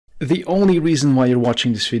The only reason why you're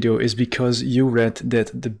watching this video is because you read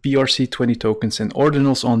that the BRC-20 tokens and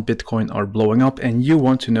ordinals on Bitcoin are blowing up and you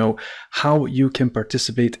want to know how you can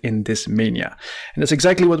participate in this mania. And that's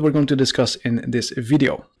exactly what we're going to discuss in this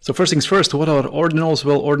video. So first things first, what are ordinals?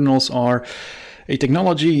 Well, ordinals are a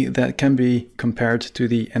technology that can be compared to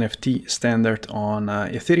the NFT standard on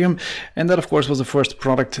Ethereum. And that, of course, was the first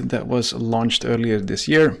product that was launched earlier this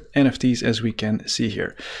year, NFTs, as we can see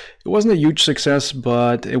here. It wasn't a huge success,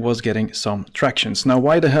 but it was getting some tractions. Now,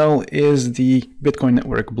 why the hell is the Bitcoin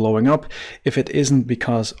network blowing up if it isn't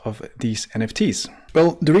because of these NFTs?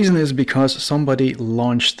 Well, the reason is because somebody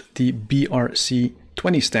launched the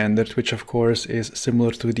BRC-20 standard, which of course is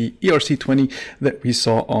similar to the ERC-20 that we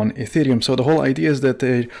saw on Ethereum. So the whole idea is that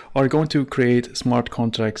they are going to create smart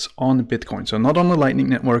contracts on Bitcoin. So not on the Lightning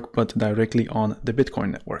Network, but directly on the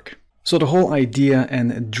Bitcoin network. So the whole idea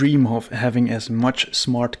and dream of having as much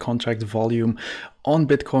smart contract volume on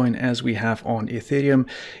Bitcoin as we have on Ethereum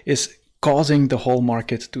is causing the whole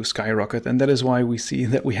market to skyrocket. And that is why we see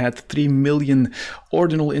that we had 3 million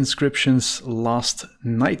ordinal inscriptions last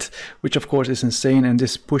night, which of course is insane. And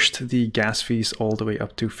this pushed the gas fees all the way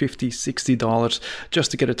up to $50, $60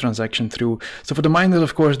 just to get a transaction through. So for the miners,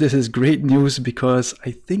 of course, this is great news because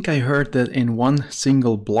I think I heard that in one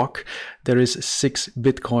single block, there is 6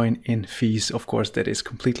 Bitcoin in fees. Of course, that is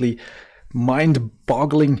completely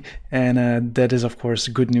mind-boggling, and that is of course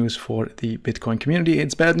good news for the Bitcoin community.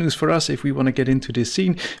 It's bad news for us if we want to get into this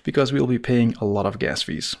scene because we'll be paying a lot of gas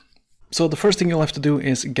fees. So the first thing you'll have to do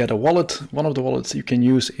is get a wallet. One of the wallets you can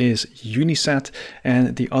use is Unisat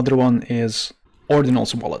and the other one is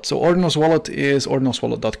Ordinals Wallet. So Ordinals Wallet is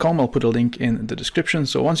ordinalswallet.com. I'll put a link in the description.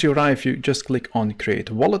 So once you arrive, you just click on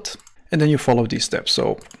create wallet and then you follow these steps.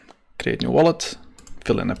 So create new wallet,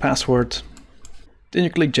 fill in a password, then you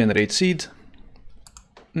click generate seed,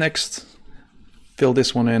 next, fill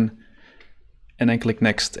this one in, and then click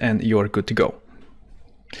next and you're good to go.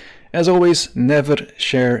 As always, never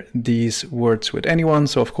share these words with anyone.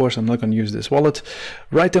 So of course, I'm not going to use this wallet.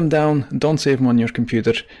 Write them down, don't save them on your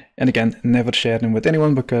computer. And again, never share them with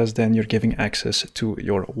anyone because then you're giving access to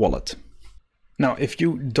your wallet. Now, if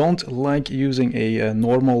you don't like using a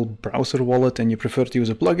normal browser wallet and you prefer to use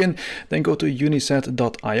a plugin, then go to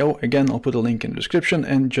unisat.io. Again, I'll put a link in the description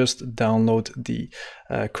and just download the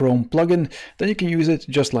Chrome plugin. Then you can use it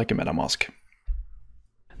just like a MetaMask.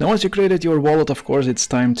 Now, once you created your wallet, of course, it's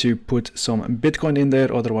time to put some Bitcoin in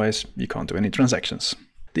there. Otherwise, you can't do any transactions.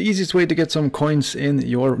 The easiest way to get some coins in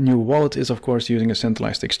your new wallet is, of course, using a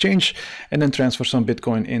centralized exchange and then transfer some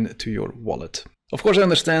Bitcoin into your wallet. Of course, I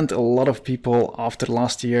understand a lot of people after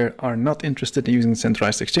last year are not interested in using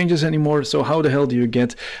centralized exchanges anymore. So how the hell do you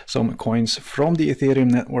get some coins from the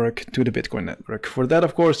Ethereum network to the Bitcoin network? For that,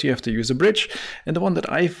 of course, you have to use a bridge. And the one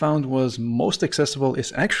that I found was most accessible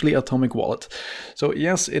is actually Atomic Wallet. So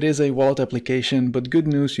yes, it is a wallet application, but good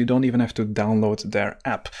news, you don't even have to download their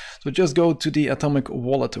app. So just go to the Atomic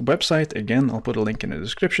Wallet website. Again, I'll put a link in the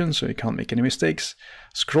description so you can't make any mistakes.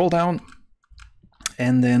 Scroll down.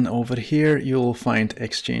 And then over here, you'll find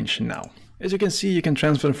Exchange Now. As you can see, you can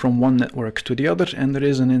transfer from one network to the other, and there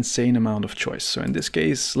is an insane amount of choice. So in this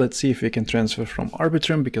case, let's see if we can transfer from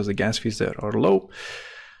Arbitrum because the gas fees there are low.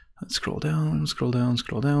 Let's scroll down, scroll down,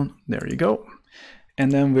 scroll down. There you go.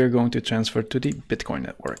 And then we're going to transfer to the Bitcoin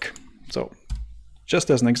network. So just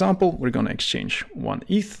as an example, we're going to exchange 1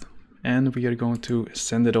 ETH and we are going to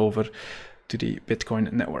send it over to the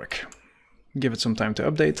Bitcoin network. Give it some time to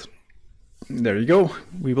update. There you go.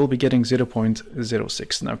 We will be getting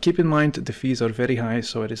 0.06. Now keep in mind the fees are very high,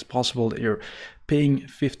 so it is possible that you're paying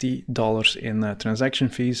 $50 in transaction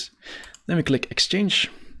fees. Then we click exchange.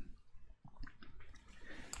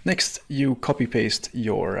 Next, you copy paste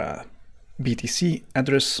your BTC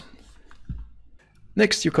address.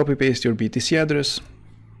 Next, you copy paste your BTC address.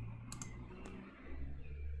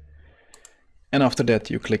 And after that,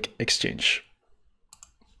 you click exchange.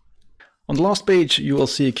 On the last page, you will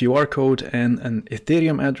see a QR code and an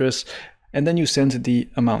Ethereum address, and then you send the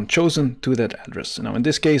amount chosen to that address. Now, in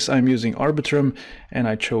this case, I'm using Arbitrum and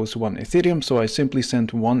I chose 1 Ethereum, so I simply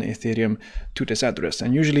sent 1 Ethereum to this address.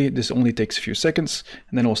 And usually this only takes a few seconds,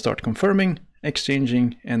 and then it will start confirming,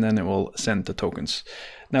 exchanging, and then it will send the tokens.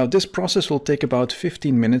 Now, this process will take about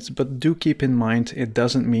 15 minutes, but do keep in mind, it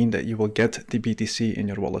doesn't mean that you will get the BTC in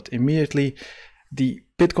your wallet immediately. The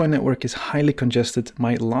Bitcoin network is highly congested.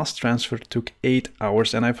 My last transfer took 8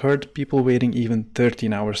 hours and I've heard people waiting even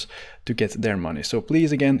 13 hours to get their money. So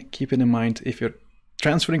please, again, keep it in mind. If you're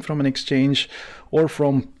transferring from an exchange or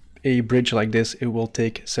from a bridge like this, it will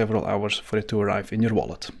take several hours for it to arrive in your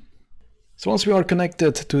wallet. So once we are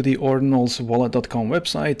connected to the ordinalswallet.com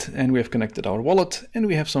website and we have connected our wallet and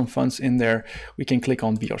we have some funds in there, we can click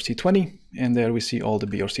on BRC-20 and there we see all the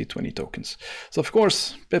BRC-20 tokens. So of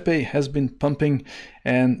course, Pepe has been pumping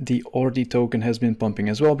and the Ordi token has been pumping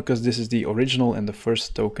as well because this is the original and the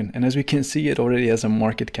first token. And as we can see, it already has a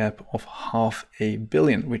market cap of $500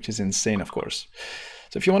 million, which is insane, of course.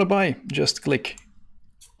 So if you want to buy, just click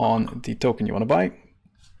on the token you want to buy.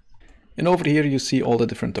 And over here you see all the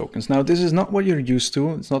different tokens. Now this is not what you're used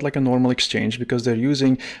to. It's not like a normal exchange because they're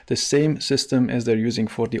using the same system as they're using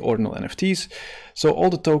for the ordinal NFTs. So all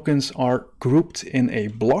the tokens are grouped in a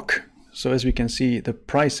block. So as we can see, the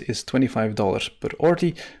price is $25 per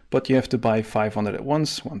Ordi, but you have to buy 500 at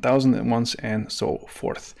once, 1000 at once, and so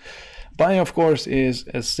forth. Buying, of course, is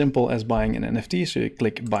as simple as buying an NFT. So you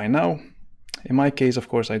click buy now. In my case, of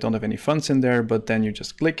course, I don't have any funds in there, but then you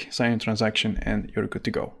just click sign a transaction and you're good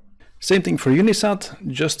to go. Same thing for Unisat,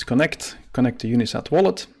 just connect to Unisat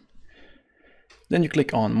wallet. Then you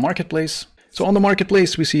click on Marketplace. So on the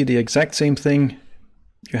Marketplace, we see the exact same thing.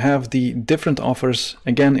 You have the different offers.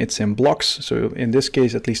 Again, it's in blocks. So in this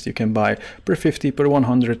case, at least you can buy per 50, per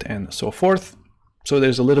 100, and so forth. So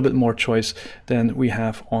there's a little bit more choice than we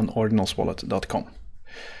have on ordinalswallet.com.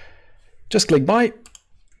 Just click buy.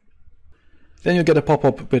 Then you get a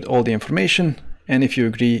pop-up with all the information. And if you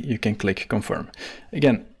agree, you can click confirm.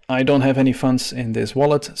 Again, I don't have any funds in this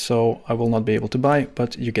wallet, so I will not be able to buy,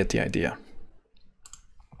 but you get the idea.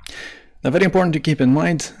 Now, very important to keep in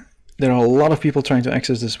mind, there are a lot of people trying to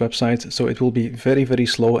access this website, so it will be very, very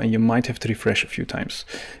slow and you might have to refresh a few times.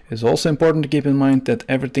 It's also important to keep in mind that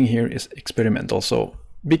everything here is experimental, so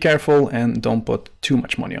be careful and don't put too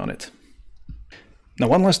much money on it. Now,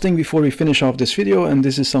 one last thing before we finish off this video, and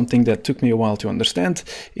this is something that took me a while to understand,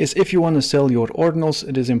 is if you want to sell your ordinals,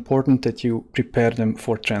 it is important that you prepare them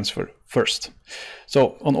for transfer first.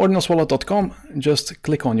 So on ordinalswallet.com, just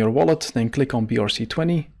click on your wallet, then click on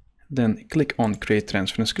BRC-20, then click on create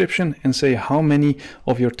transfer inscription and say how many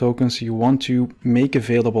of your tokens you want to make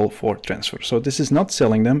available for transfer. So this is not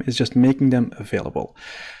selling them, it's just making them available.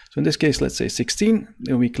 So in this case, let's say 16,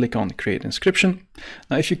 then we click on create inscription.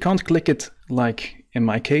 Now, if you can't click it like in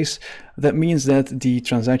my case, that means that the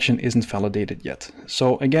transaction isn't validated yet.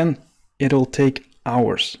 So again, it'll take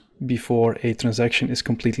hours before a transaction is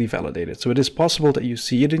completely validated. So it is possible that you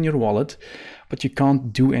see it in your wallet, but you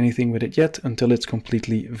can't do anything with it yet until it's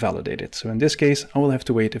completely validated. So in this case, I will have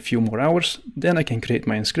to wait a few more hours, then I can create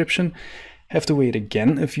my inscription, have to wait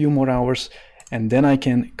again a few more hours, and then I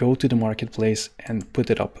can go to the marketplace and put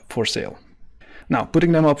it up for sale. Now,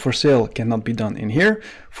 putting them up for sale cannot be done in here.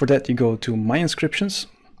 For that, you go to My Inscriptions.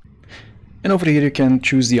 And over here, you can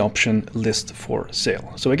choose the option List for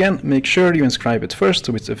Sale. So again, make sure you inscribe it first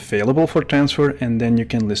so it's available for transfer, and then you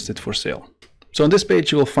can list it for sale. So on this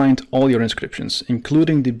page, you will find all your inscriptions,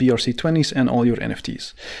 including the BRC-20s and all your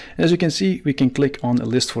NFTs. As you can see, we can click on a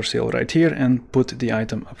list for sale right here and put the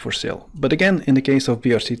item up for sale. But again, in the case of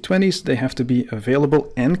BRC-20s, they have to be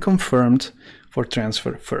available and confirmed for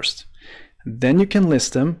transfer first. Then you can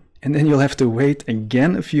list them, and then you'll have to wait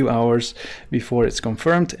again a few hours before it's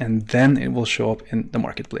confirmed, and then it will show up in the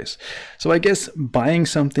marketplace. So I guess buying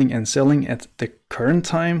something and selling at the current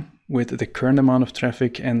time with the current amount of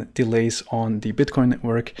traffic and delays on the Bitcoin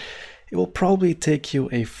network, it will probably take you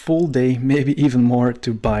a full day, maybe even more,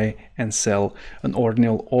 to buy and sell an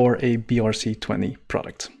ordinal or a BRC-20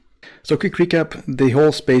 product. So quick recap, the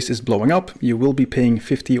whole space is blowing up. You will be paying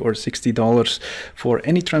 $50 or $60 for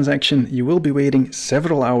any transaction. You will be waiting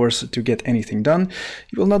several hours to get anything done.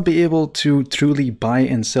 You will not be able to truly buy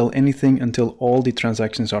and sell anything until all the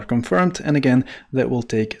transactions are confirmed. And again, that will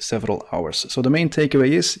take several hours. So the main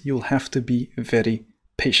takeaway is you'll have to be very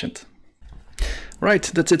patient. Right,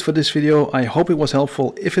 that's it for this video. I hope it was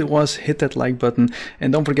helpful. If it was, hit that like button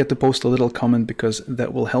and don't forget to post a little comment because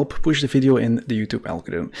that will help push the video in the YouTube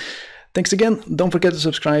algorithm. Thanks again, don't forget to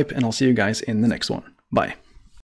subscribe, and I'll see you guys in the next one. Bye.